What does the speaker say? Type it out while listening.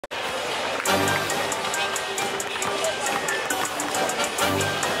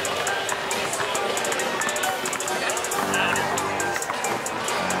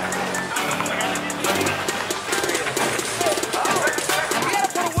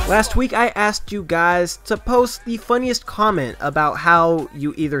Last week I asked you guys to post the funniest comment about how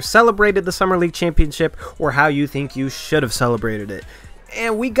you either celebrated the Summer League Championship or how you think you should have celebrated it.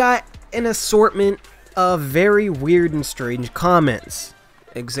 And we got an assortment of very weird and strange comments.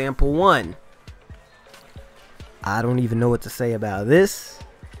 Example 1. I don't even know what to say about this.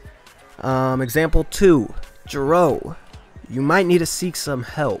 Example 2. Jero, you might need to seek some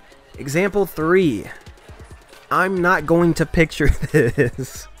help. Example 3. I'm not going to picture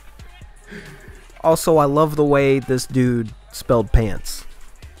this. Also, I love the way this dude spelled pants.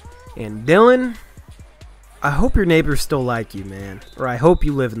 And Dylan, I hope your neighbors still like you, man. Or I hope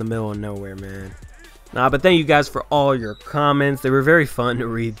you live in the middle of nowhere, man. Nah, but thank you guys for all your comments. They were very fun to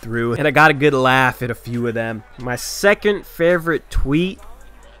read through, and I got a good laugh at a few of them. My second favorite tweet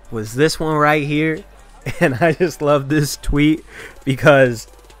was this one right here. And I just love this tweet because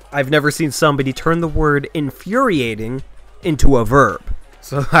I've never seen somebody turn the word infuriating into a verb.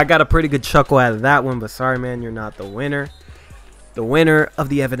 So I got a pretty good chuckle out of that one, but sorry man, you're not the winner. The winner of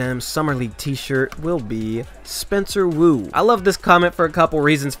the Evidem Summer League t-shirt will be Spencer Wu. I love this comment for a couple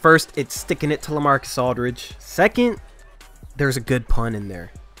reasons. First, it's sticking it to LaMarcus Aldridge. Second, there's a good pun in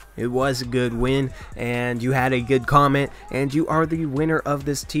there. It was a good win, and you had a good comment, and you are the winner of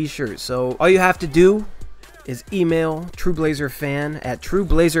this t-shirt. So all you have to do is email trueblazerfan at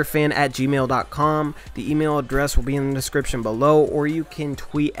trueblazerfan@gmail.com. The email address will be in the description below, or you can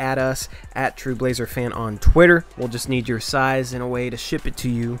tweet at us at trueblazerfan on Twitter. We'll just need your size and a way to ship it to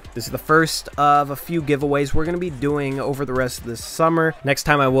you. This is the first of a few giveaways we're going to be doing over the rest of this summer. Next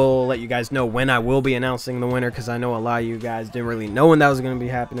time I will let you guys know when I will be announcing the winner, because I know a lot of you guys didn't really know when that was going to be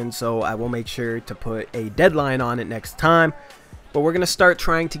happening, so I will make sure to put a deadline on it next time. But we're going to start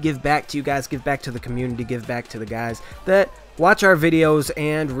trying to give back to you guys, give back to the community, give back to the guys that watch our videos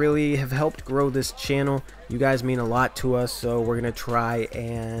and really have helped grow this channel. You guys mean a lot to us, so we're going to try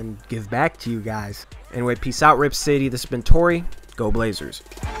and give back to you guys. Anyway, peace out, Rip City. This has been Tori. Go Blazers.